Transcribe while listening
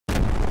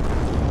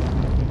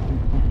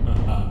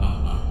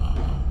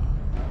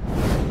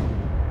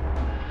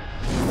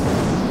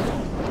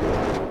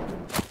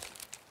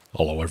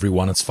Hello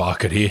everyone, it's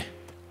Farket here.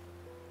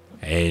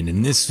 And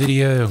in this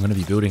video, I'm going to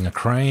be building a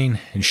crane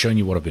and showing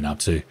you what I've been up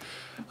to.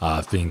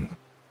 Don't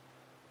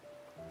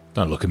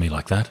look at me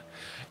like that.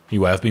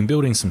 Anyway, I've been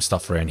building some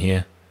stuff around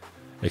here.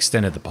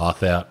 Extended the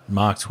path out,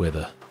 marked where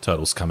the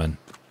turtles come in.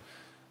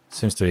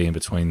 Seems to be in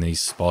between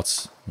these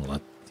spots. Well,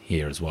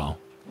 here as well.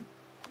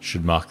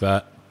 Should mark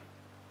that.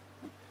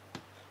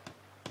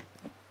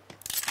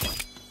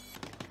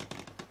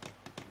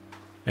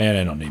 And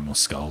I don't need more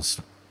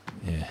skulls.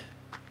 Yeah.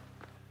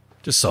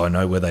 Just so I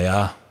know where they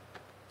are.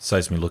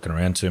 Saves me looking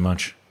around too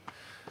much.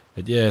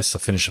 But yes, I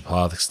finished the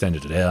path,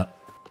 extended it out,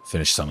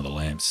 finished some of the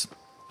lamps.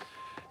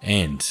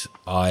 And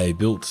I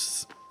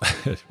built...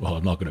 well,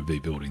 I'm not going to be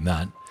building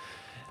that.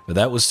 But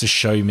that was to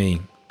show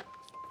me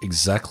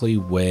exactly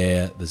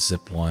where the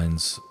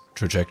zipline's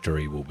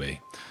trajectory will be.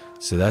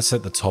 So that's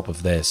at the top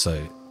of there.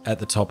 So at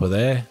the top of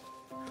there,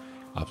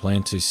 I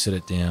plan to sit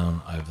it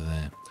down over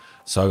there.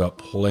 So I've got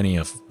plenty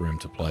of room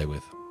to play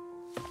with.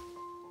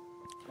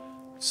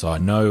 So I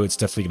know it's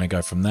definitely going to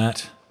go from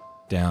that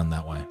down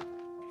that way.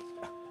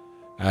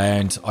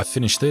 And I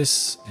finished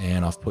this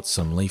and I've put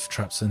some leaf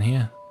traps in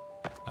here.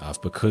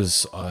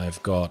 Because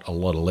I've got a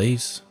lot of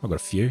leaves. I've got a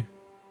few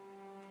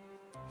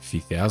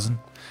thousand.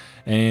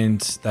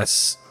 And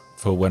that's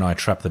for when I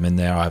trap them in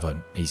there. I have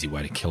an easy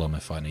way to kill them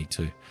if I need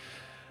to.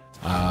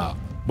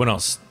 When I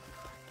was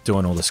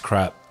doing all this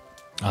crap,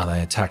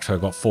 they attacked. I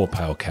got 4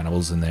 pale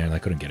cannibals in there and they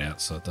couldn't get out,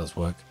 so it does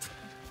work.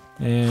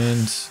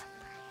 And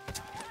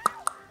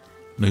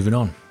moving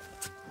on.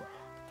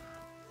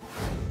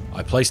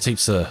 I placed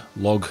heaps of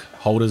log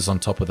holders on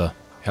top of the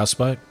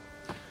houseboat,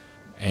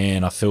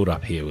 and I filled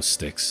up here with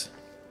sticks.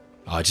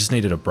 I just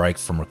needed a break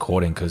from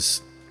recording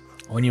because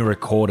when you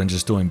record and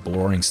just doing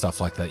boring stuff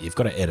like that, you've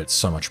got to edit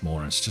so much more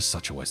and it's just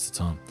such a waste of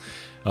time.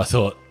 I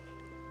thought,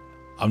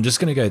 I'm just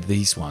going to go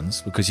these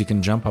ones because you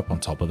can jump up on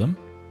top of them.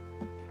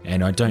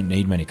 And I don't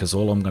need many because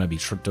all I'm going to be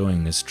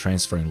doing is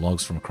transferring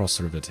logs from across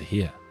the river to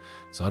here.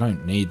 So I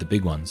don't need the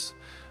big ones.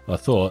 I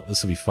thought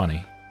this would be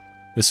funny.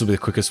 This will be the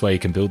quickest way you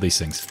can build these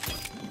things.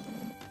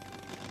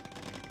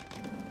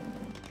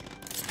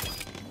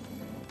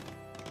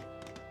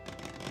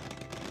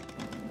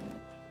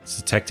 It's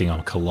detecting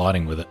I'm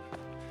colliding with it.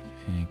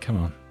 Yeah, come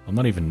on, I'm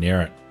not even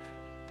near it.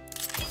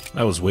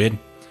 That was weird.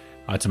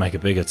 I had to make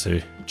it bigger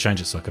to change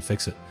it so I could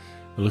fix it.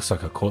 It looks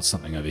like I caught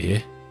something over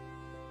here.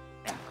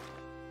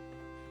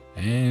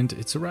 And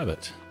it's a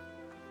rabbit.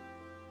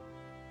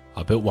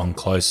 I built one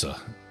closer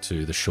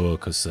to the shore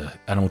because the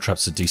animal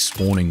traps are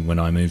despawning when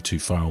I move too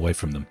far away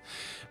from them,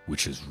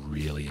 which is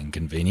really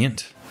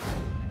inconvenient.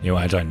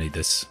 Anyway, I don't need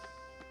this.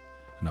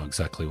 I know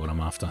exactly what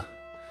I'm after.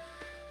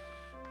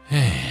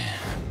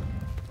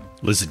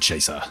 Lizard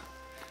chaser.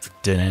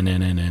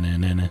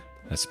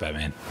 That's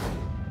Batman.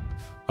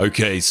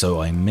 Okay,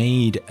 so I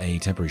made a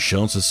temporary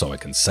shelter so I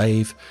can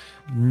save.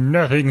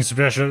 Nothing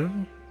special.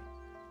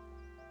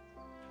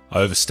 I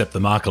overstepped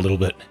the mark a little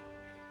bit.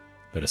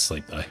 Better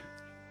sleep though.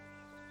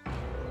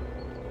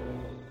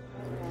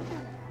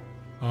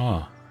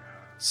 Ah,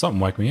 something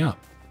woke me up.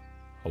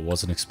 I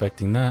wasn't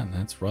expecting that.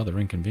 That's rather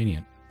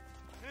inconvenient.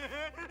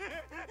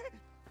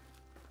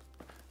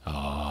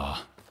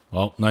 Ah,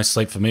 well, no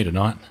sleep for me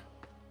tonight.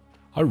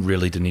 I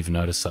really didn't even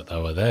notice that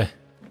they were there.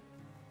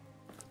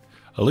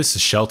 At least the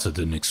shelter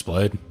didn't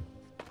explode.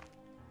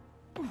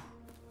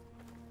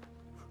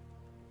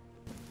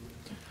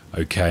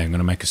 Okay, I'm going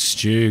to make a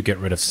stew, get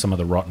rid of some of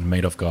the rotten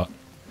meat I've got.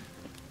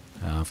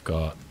 I've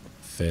got a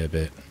fair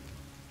bit.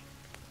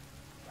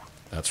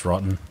 That's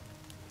rotten.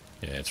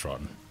 Yeah, it's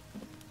rotten.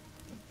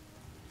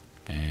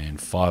 And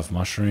 5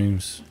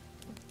 mushrooms.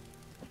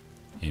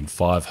 And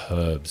 5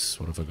 herbs.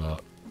 What have I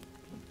got?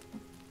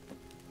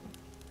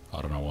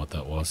 I don't know what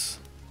that was.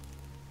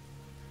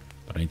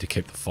 But I need to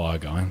keep the fire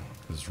going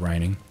because it's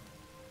raining.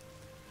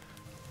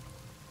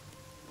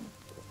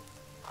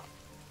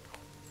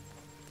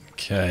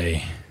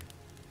 Okay.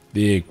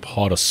 Big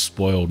pot of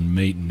spoiled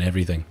meat and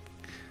everything.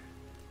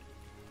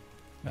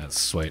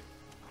 That's sweet.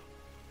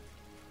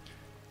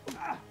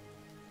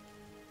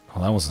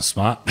 Oh, that wasn't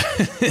smart.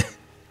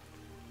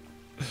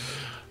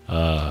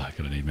 I'm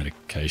gonna need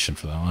medication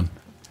for that one.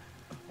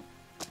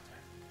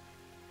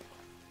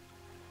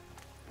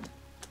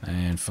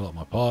 And fill up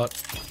my pot.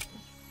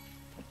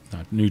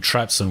 New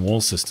traps and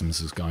wall systems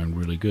is going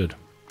really good.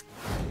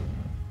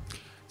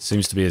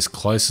 Seems to be as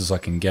close as I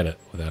can get it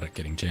without it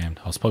getting jammed.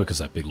 Oh, it's probably because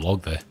that big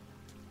log there.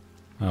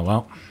 Oh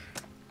well,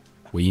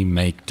 we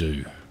make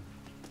do.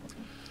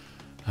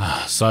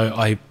 So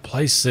I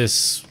placed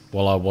this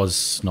while I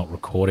was not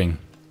recording.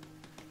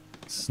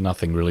 It's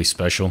nothing really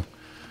special.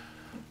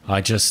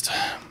 I just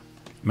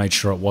made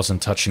sure it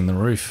wasn't touching the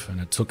roof and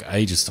it took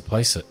ages to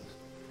place it.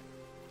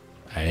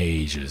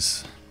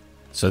 Ages.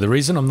 So the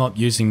reason I'm not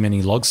using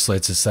many log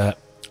sleds is that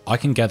I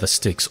can gather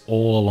sticks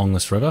all along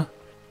this river,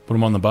 put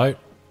them on the boat,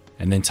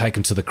 and then take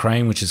them to the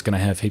crane, which is going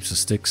to have heaps of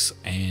sticks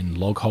and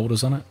log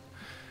holders on it.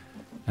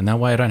 And that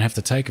way I don't have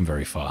to take them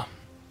very far.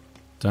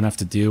 Don't have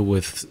to deal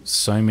with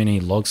so many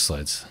log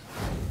sleds.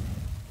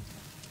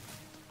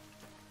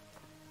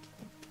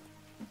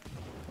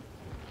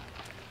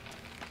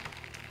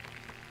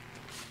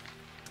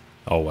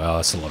 Oh wow,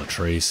 that's a lot of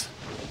trees.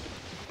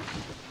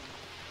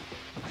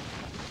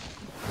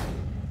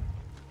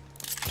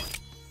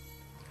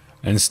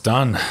 And it's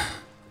done.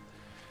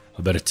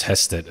 I better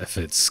test it if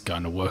it's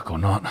going to work or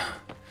not.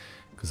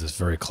 Because it's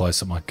very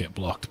close, it might get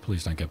blocked.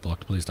 Please don't get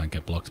blocked, please don't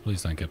get blocked,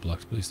 please don't get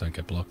blocked, please don't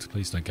get blocked,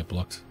 please don't get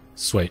blocked.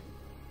 Sweet.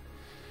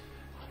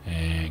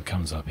 And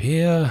comes up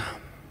here.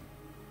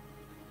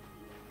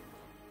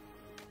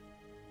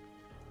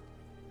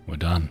 We're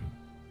done.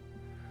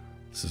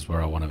 This is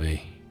where I want to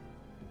be.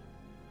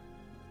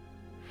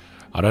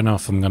 I don't know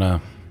if I'm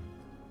gonna...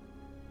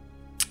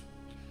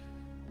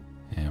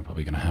 Yeah, I'm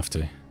probably gonna have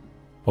to.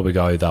 Probably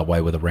go that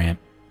way with a ramp.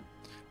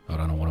 I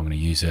don't know what I'm gonna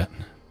use yet.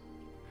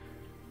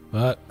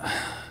 But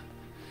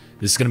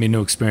this is going to be a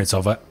new experience.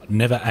 I've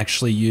never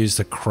actually used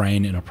a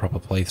crane in a proper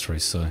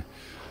playthrough, so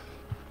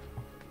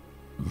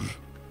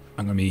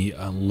I'm going to be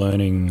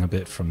learning a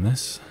bit from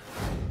this.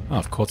 Oh,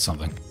 I've caught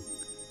something.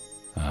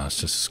 It's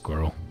just a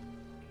squirrel.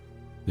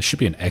 There should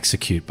be an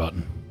execute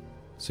button,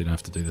 so you don't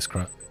have to do this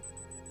crap.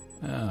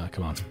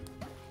 Come on.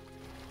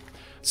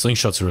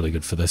 Slingshots are really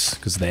good for this,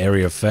 because the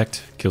area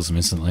effect kills them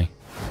instantly.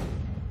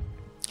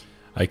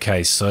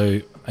 Okay,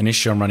 so an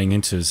issue I'm running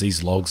into is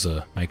these logs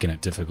are making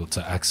it difficult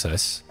to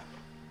access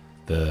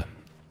the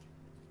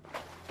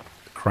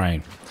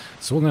crane.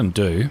 So what I'm going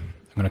to do,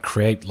 I'm going to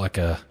create like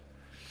a,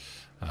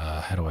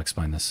 how do I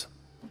explain this?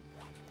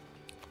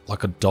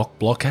 Like a dock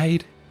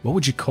blockade? What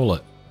would you call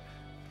it?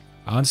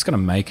 I'm just going to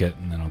make it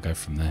and then I'll go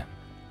from there.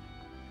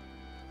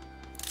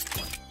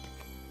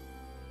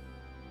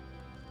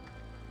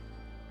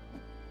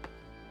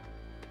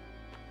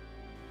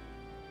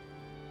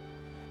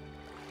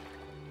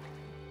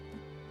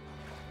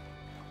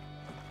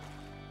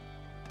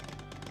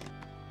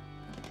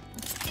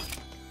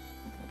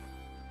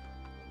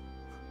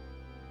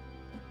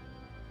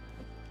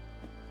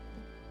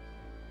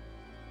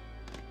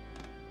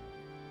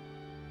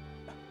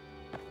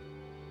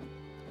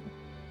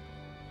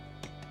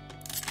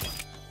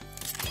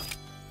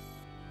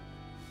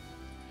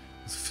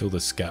 Fill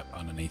this gap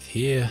underneath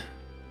here.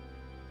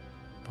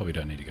 Probably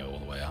don't need to go all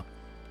the way up.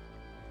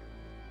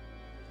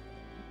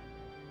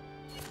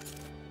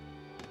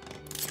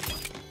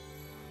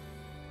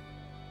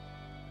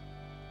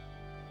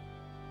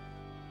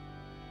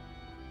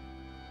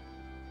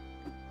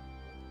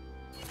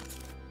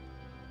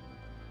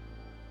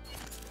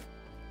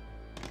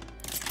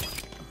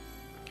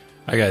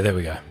 Okay, there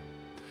we go.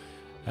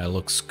 That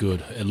looks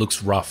good. It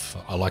looks rough.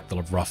 I like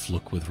the rough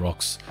look with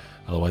rocks.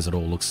 Otherwise it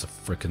all looks the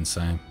frickin'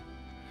 same.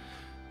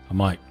 I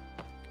might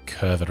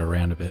curve it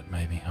around a bit,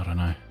 maybe. I don't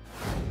know.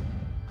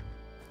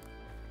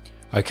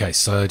 Okay,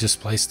 so I just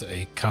placed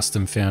a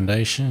custom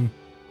foundation.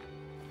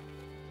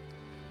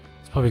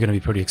 It's probably going to be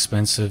pretty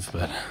expensive,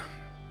 but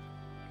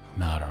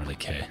no, I don't really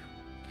care.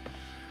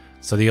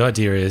 So the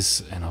idea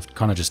is, and I'm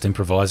kind of just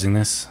improvising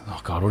this. Oh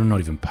god, I'm not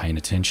even paying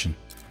attention.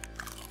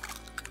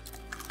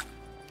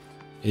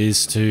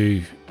 Is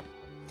to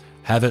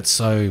have it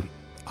so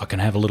I can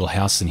have a little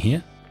house in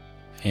here.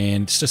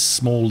 And it's just a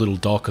small little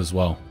dock as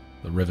well.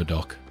 The river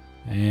dock.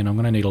 And I'm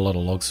going to need a lot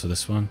of logs for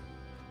this one.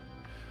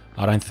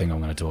 I don't think I'm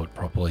going to do it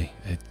properly.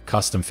 A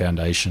custom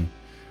foundation.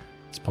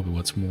 It's probably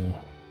what's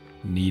more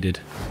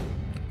needed.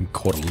 I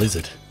caught a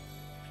lizard.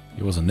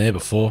 He wasn't there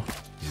before.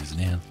 He is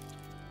now.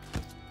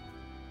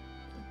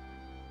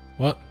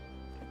 What?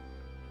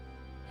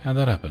 How'd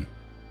that happen?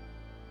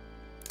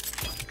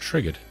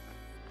 Triggered.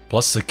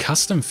 Plus the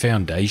custom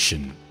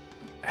foundation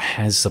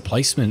has the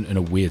placement in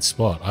a weird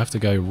spot. I have to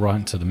go right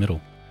into the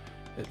middle.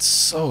 It's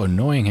so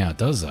annoying how it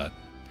does that.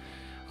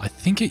 I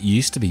think it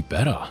used to be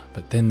better,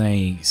 but then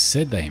they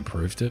said they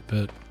improved it,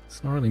 but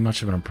it's not really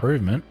much of an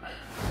improvement.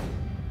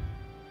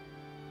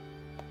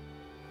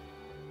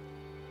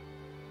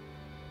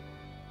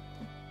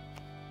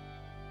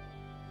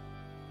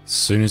 As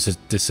soon as it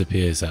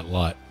disappears, that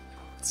light.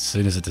 As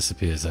soon as it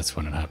disappears, that's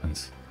when it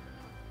happens.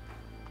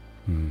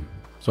 I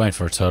was waiting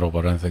for a turtle,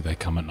 but I don't think they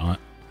come at night.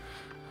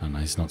 Oh no,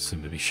 he's not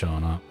seem to be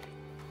showing up.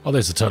 Oh,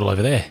 there's a turtle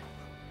over there.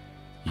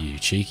 You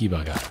cheeky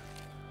bugger.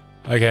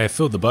 Okay, I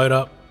filled the boat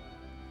up.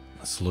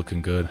 That's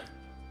looking good.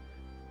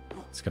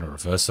 It's going to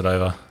reverse it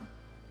over.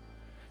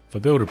 If I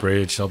build a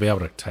bridge, I'll be able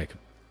to take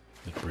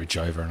the bridge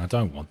over, and I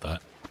don't want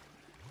that.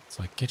 It's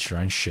like, get your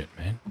own shit,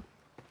 man.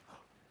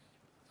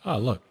 Oh,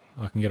 look.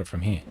 I can get it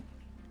from here.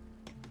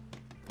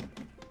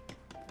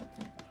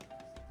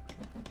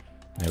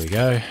 There we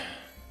go.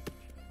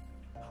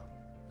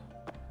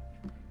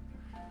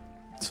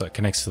 So it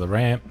connects to the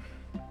ramp.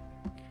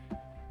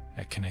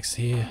 It connects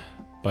here.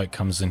 Boat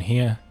comes in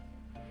here.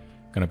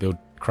 Gonna build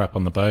crap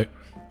on the boat.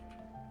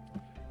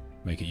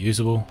 Make it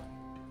usable.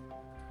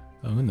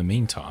 Oh, in the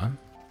meantime,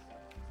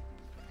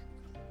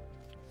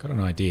 got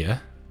an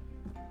idea.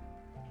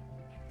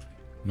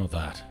 Not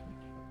that.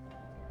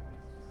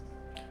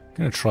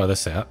 Gonna try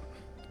this out.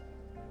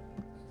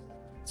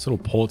 It's a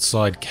little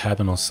portside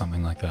cabin or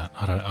something like that.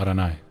 I don't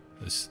know.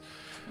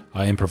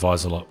 I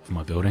improvise a lot with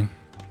my building.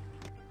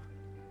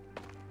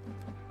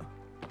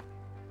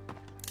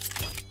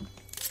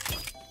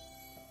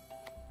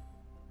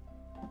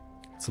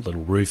 It's a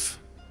little roof.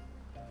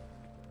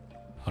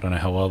 don't know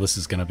how well this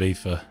is going to be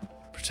for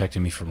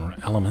protecting me from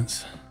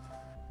elements.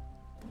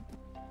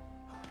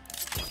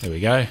 There we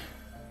go.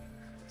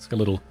 It's like a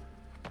little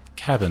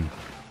cabin.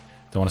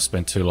 Don't want to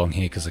spend too long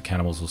here because the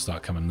cannibals will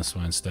start coming this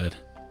way instead.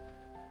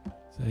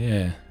 So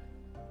yeah.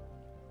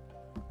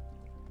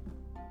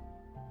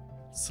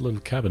 It's a little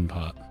cabin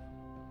part.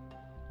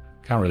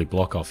 Can't really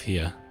block off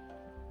here.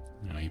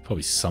 You know, you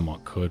probably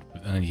somewhat could,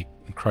 but then you're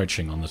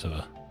encroaching onto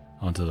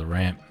the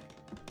ramp.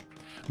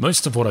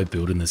 Most of what I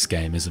build in this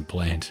game isn't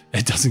planned.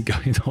 It doesn't go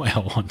the way I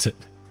want it.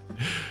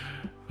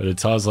 But at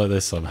times like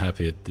this, I'm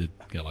happy it did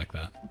go like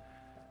that.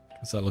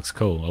 Because that looks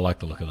cool. I like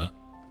the look of that.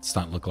 It's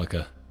starting to look like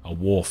a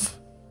wharf,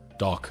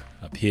 dock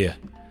up here,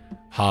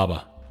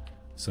 harbour.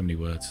 So many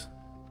words.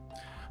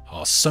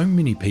 Oh, so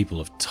many people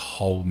have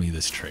told me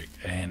this trick,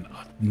 and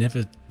I've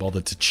never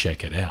bothered to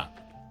check it out.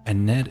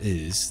 And that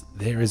is,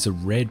 there is a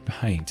red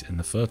paint in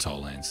the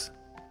fertile lands.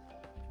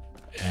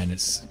 And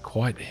it's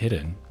quite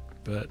hidden,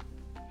 but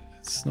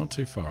it's not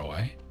too far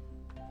away.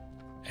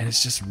 And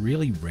it's just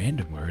really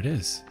random where it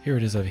is. Here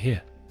it is over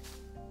here.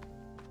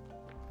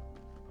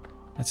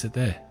 That's it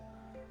there.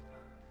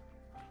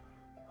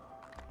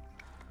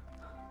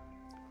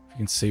 If you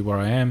can see where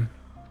I am.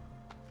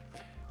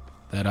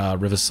 That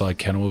Riverside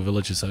Cannibal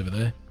Village is over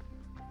there.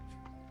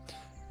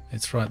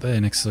 It's right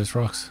there next to those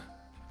rocks.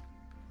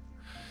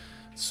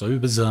 So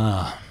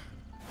bizarre.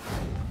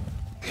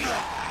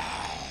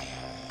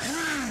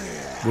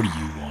 What do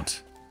you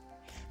want?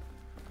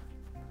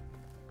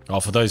 Oh,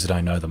 for those that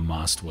don't know, the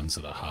masked ones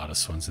are the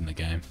hardest ones in the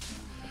game.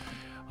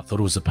 I thought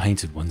it was the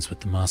painted ones,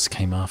 but the mask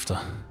came after.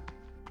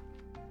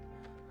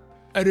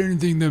 I don't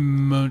think they're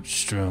much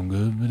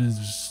stronger, but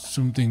it's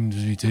something to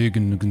be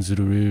taken into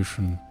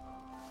consideration.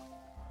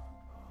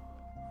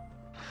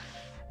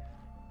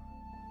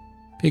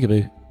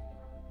 Peekaboo.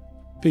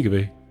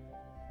 Peekaboo.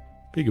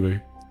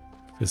 Peekaboo.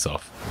 Piss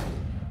off.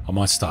 I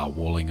might start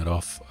walling it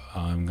off.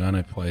 I'm going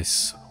to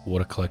place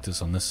water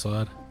collectors on this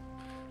side.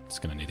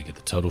 Just going to need to get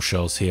the turtle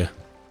shells here.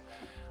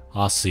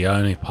 That's the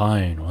only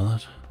pain with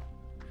it.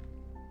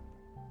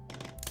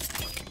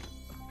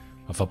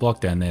 If I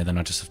block down there, then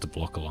I just have to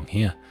block along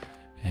here.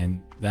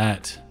 And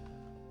that,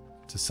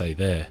 to say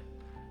there,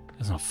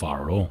 that's not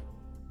far at all.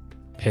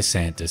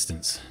 Pissant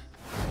distance.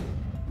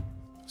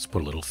 Let's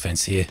put a little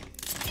fence here.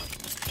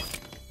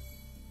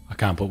 I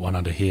can't put one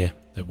under here.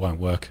 It won't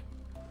work.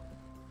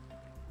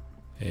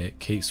 It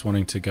keeps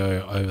wanting to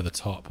go over the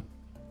top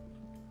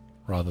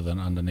rather than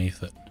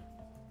underneath it.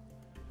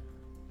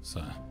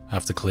 So I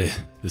have to clear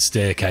the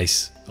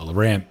staircase or the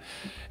ramp,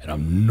 and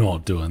I'm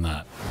not doing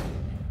that.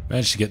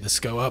 Managed to get this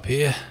go up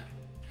here.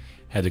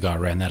 Had to go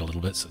around that a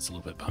little bit, so it's a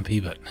little bit bumpy,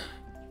 but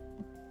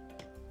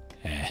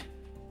yeah,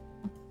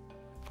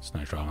 it's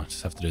no drama.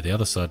 Just have to do the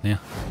other side now.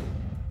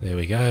 There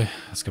we go.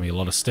 That's gonna be a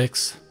lot of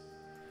sticks.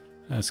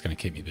 That's gonna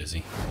keep me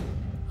busy.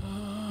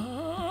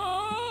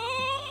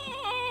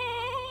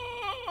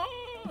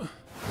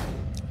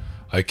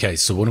 Okay,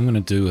 so what I'm going to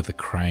do with the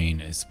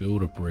crane is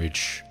build a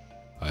bridge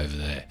over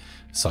there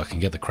so I can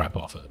get the crap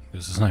off it,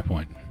 because there's no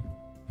point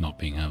not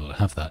being able to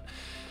have that.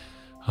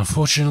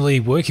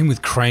 Unfortunately, working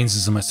with cranes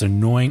is the most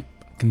annoying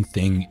fucking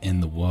thing in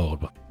the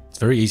world. It's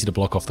very easy to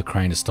block off the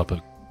crane to stop it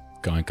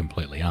going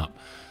completely up.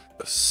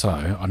 So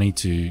I need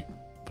to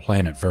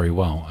plan it very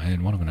well,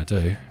 and what I'm going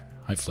to do,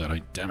 hopefully I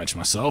don't damage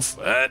myself.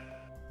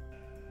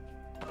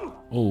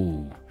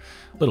 Oh,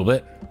 a little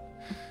bit.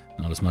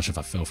 Not as much if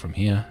I fell from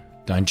here.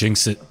 Don't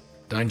jinx it.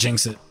 Don't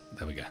jinx it.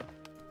 There we go.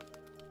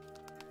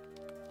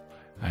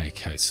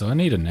 Okay, so I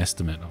need an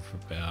estimate of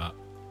about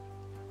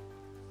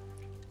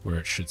where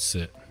it should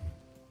sit.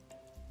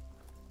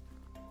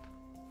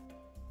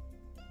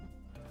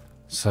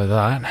 So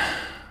that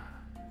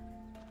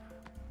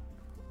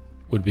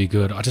would be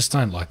good. I just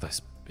don't like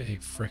those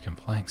big freaking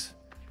planks.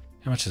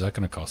 How much is that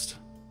going to cost?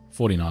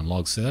 49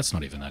 logs, so that's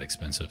not even that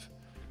expensive.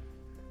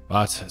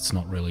 But it's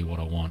not really what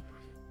I want.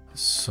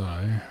 So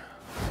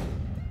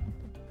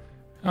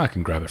I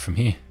can grab it from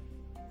here.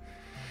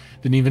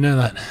 Didn't even know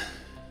that.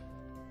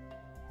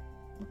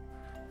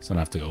 So I don't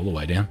have to go all the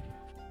way down.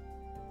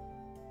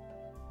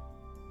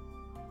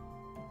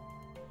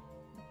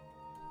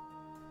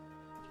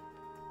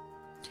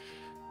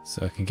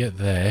 So I can get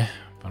there,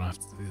 but I have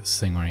to do this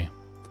thing right here.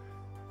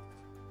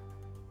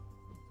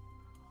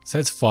 So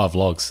it's 5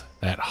 logs,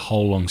 that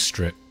whole long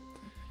strip.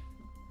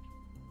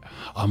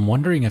 I'm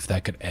wondering if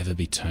that could ever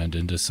be turned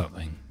into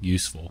something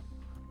useful.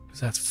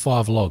 Because that's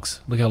 5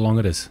 logs. Look how long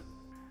it is.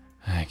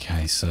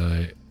 Okay,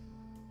 so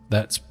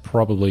that's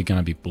probably going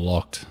to be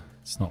blocked.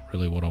 It's not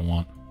really what I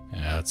want.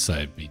 Yeah, I'd say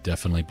it'd be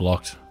definitely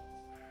blocked.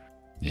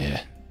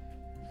 Yeah,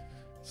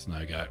 it's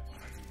no go.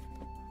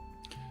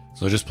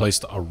 So I just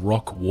placed a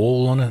rock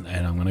wall on it,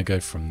 and I'm going to go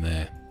from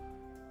there.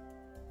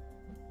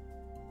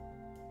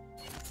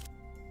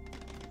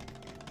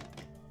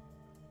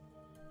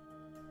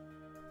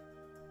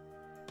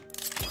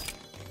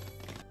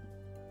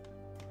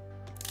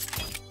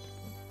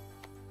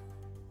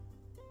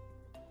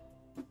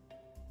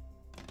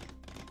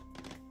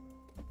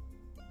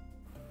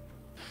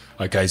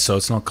 Okay, so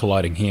it's not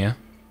colliding here,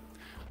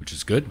 which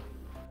is good.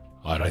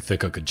 I don't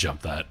think I could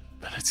jump that,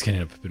 but it's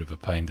getting a bit of a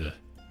pain to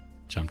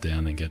jump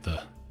down and get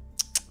the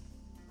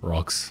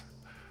rocks.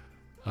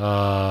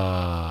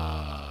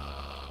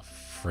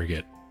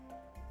 Frigate.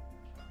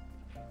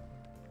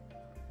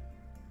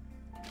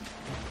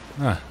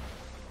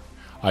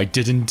 I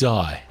didn't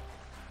die.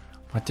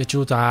 Why did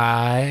you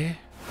die?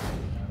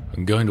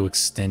 I'm going to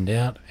extend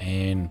out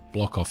and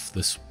block off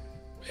this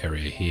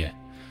area here.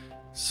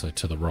 So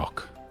to the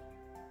rock.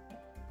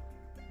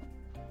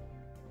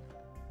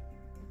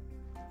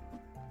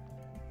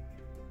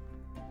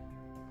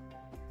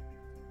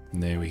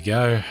 And there we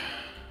go.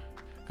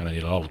 Gonna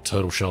need a lot of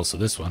turtle shells for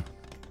this one.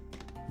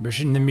 But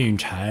in the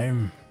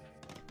meantime,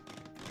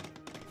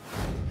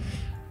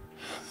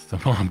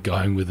 the more I'm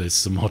going with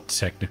this, the more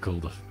technical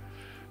the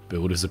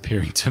build is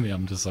appearing to me.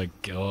 I'm just like,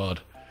 God.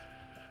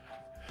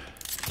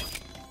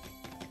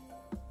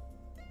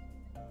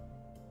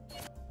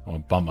 I'll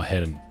bump my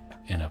head and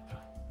end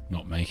up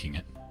not making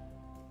it.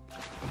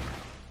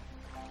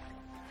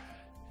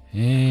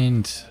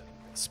 And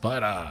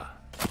spider.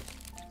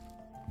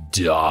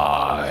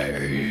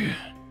 Die.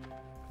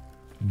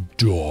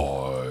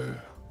 Die.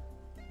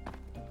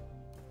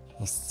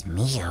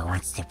 Smeagol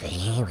wants to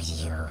play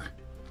with you.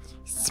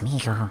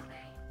 Smeagol,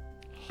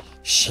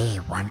 she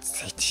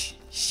wants it.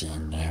 She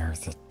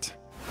knows it.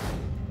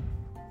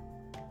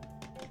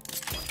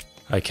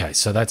 Okay,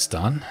 so that's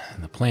done.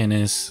 And the plan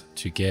is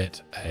to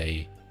get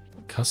a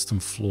custom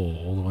floor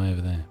all the way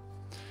over there.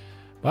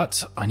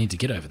 But I need to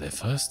get over there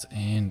first,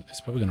 and it's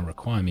probably going to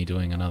require me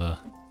doing another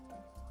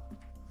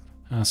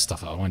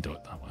stuff. I won't do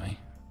it that way.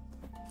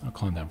 I'll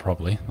climb down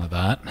properly, like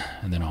that,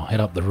 and then I'll head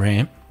up the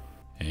ramp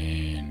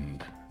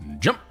and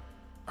jump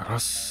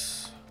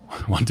across.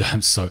 One day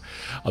I'm so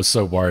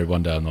worried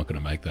one day I'm not going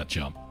to make that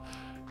jump.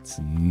 It's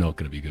not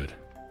going to be good.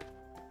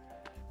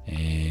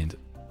 And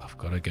I've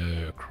got to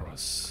go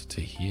across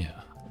to here.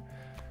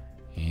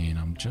 And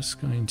I'm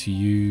just going to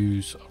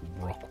use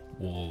rock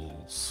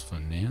walls for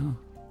now.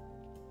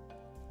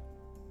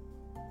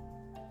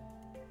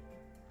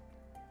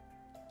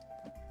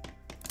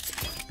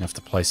 I have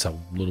to place a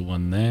little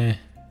one there.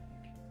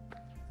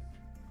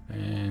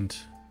 And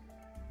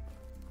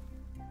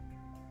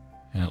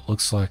it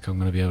looks like I'm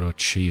going to be able to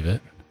achieve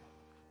it.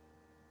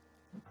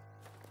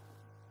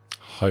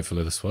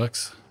 Hopefully this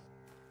works.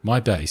 My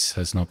base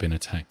has not been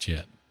attacked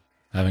yet.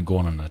 I haven't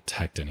gone and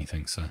attacked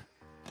anything, so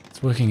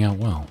it's working out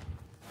well.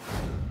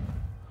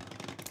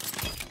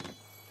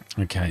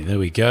 Okay, there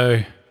we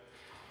go.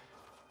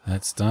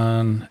 That's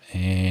done.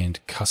 And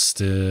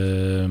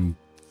custom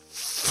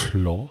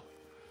floor.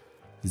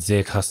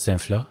 The custom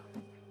floor.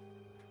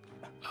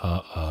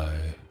 Uh-oh.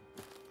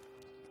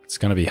 It's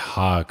going to be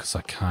hard because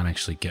I can't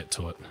actually get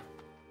to it.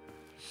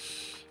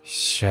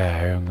 So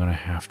I'm going to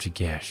have to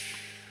get...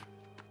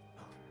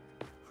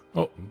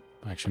 Oh,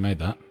 I actually made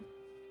that.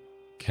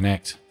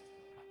 Connect.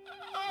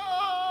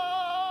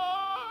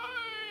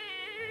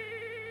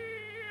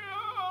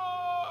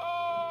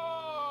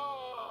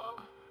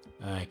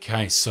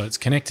 Okay, so it's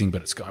connecting,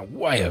 but it's going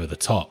way over the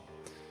top.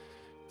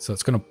 So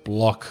it's going to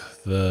block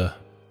the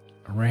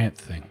ramp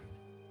thing.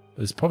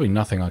 There's probably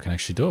nothing I can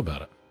actually do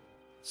about it.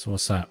 So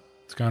what's that?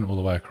 It's going all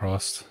the way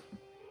across.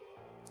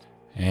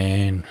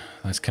 And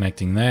that's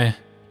connecting there.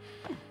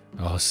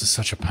 Oh, this is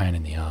such a pain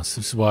in the ass.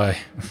 This is why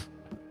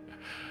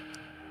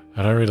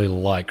I don't really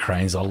like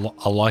cranes. I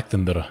like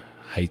them, but I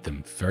hate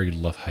them. Very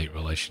love-hate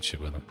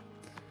relationship with them.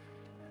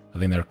 I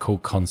think they're a cool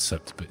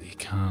concept, but you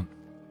can't...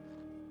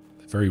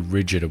 They're very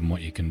rigid in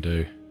what you can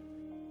do.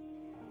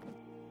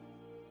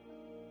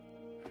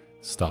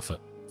 Stuff it.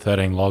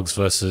 13 logs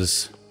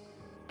versus...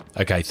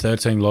 Okay,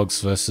 13 logs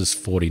versus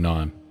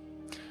 49.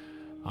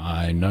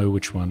 I know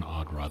which one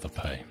I'd rather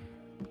pay.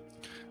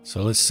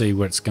 So let's see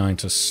where it's going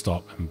to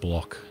stop and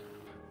block.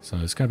 So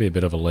it's going to be a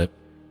bit of a lip.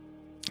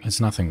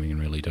 There's nothing we can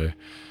really do.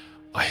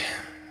 I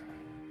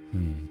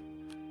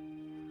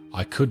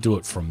could do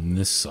it from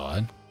this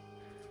side,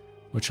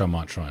 which I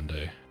might try and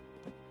do.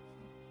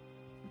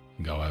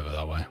 And go over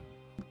that way.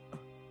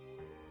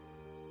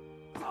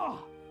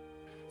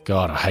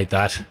 God, I hate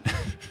that.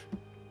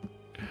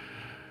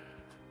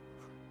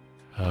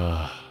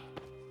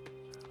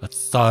 That's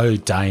so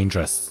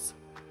dangerous.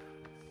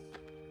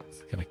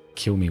 It's gonna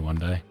kill me one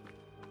day.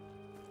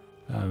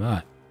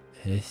 Alright.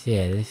 Let's see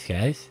how this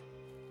goes.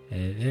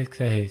 It looks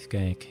like it's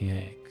gonna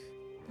connect.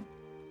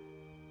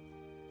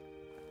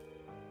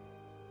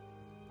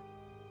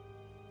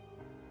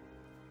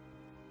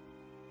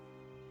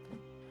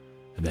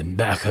 And then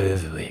back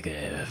over we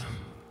go.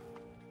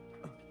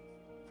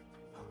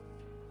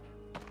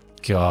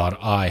 God,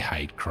 I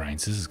hate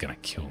cranes. This is gonna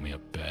kill me a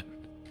bit.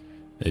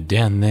 They're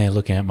down there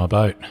looking at my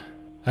boat.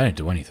 I don't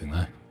do anything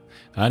though.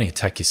 I only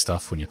attack your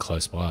stuff when you're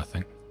close by, I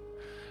think.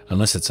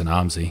 Unless it's an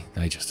armsy,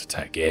 they just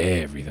attack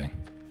everything.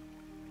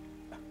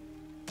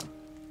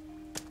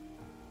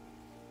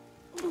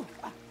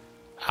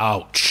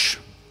 Ouch.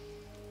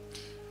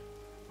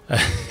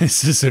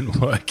 This isn't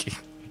working.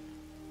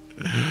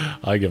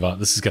 I give up.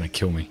 This is going to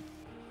kill me.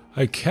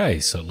 Okay,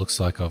 so it looks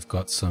like I've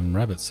got some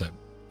rabbits that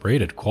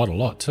breeded quite a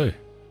lot too.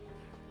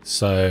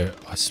 So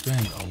I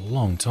spent a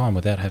long time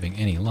without having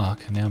any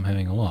luck, and now I'm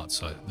having a lot,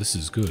 so this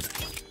is good.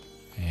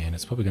 And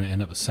it's probably going to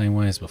end up the same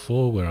way as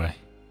before, where I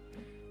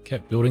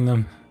kept building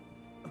them,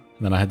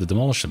 and then I had to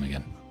demolish them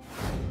again.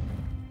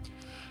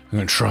 I'm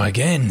going to try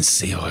again and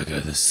see how I go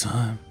this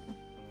time.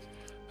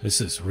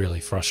 This is really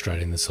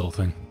frustrating, this whole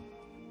thing.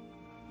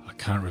 I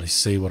can't really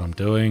see what I'm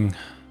doing,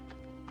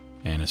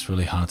 and it's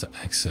really hard to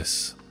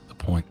access the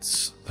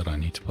points that I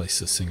need to place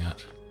this thing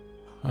at.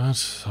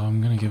 But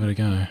I'm going to give it a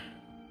go.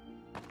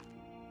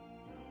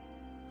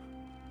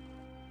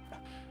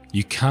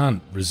 You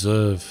can't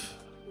reserve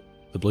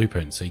the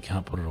blueprint, so you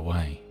can't put it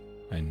away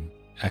and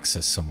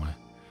access somewhere.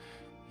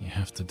 You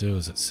have to do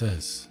as it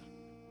says.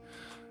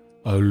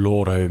 Oh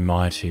Lord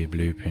Almighty,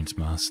 Blueprint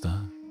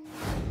Master.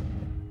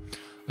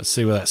 Let's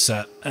see where that's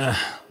at.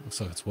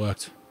 Looks like it's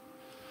worked.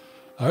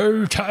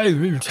 Yeah,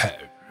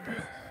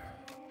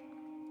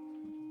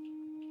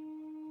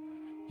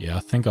 I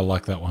think I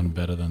like that one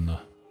better than the...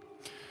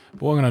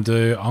 But what I'm going to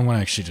do, I'm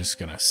actually just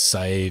going to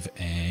save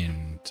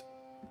and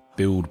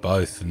build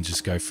both and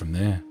just go from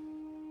there.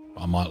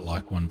 I might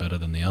like one better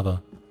than the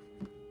other.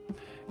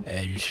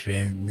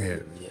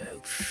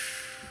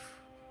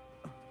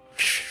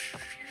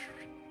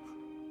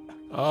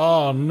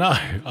 Oh no,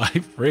 I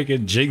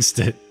freaking jinxed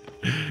it.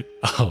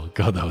 Oh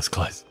god, that was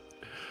close.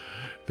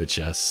 But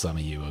just some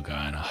of you are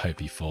going, I hope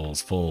he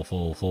falls.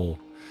 Fall.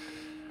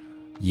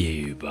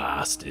 You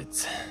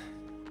bastards.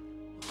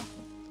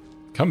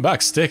 Come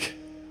back, stick.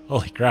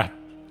 Holy crap.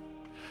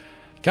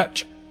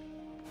 Catch.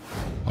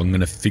 I'm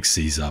going to fix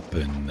these up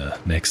in the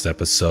next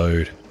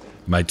episode.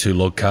 Made 2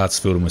 log carts,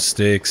 filled them with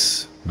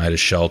sticks, made a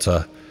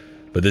shelter.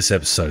 But this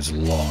episode's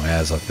long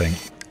as I think.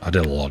 I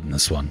did a lot in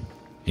this one.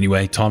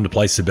 Anyway, time to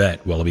place a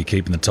bet. Will I be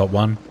keeping the top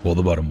one or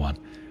the bottom one?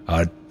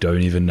 I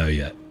don't even know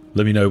yet.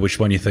 Let me know which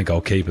one you think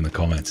I'll keep in the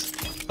comments.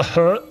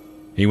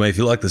 Anyway, if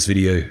you like this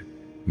video,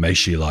 make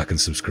sure you like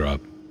and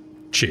subscribe.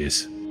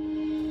 Cheers.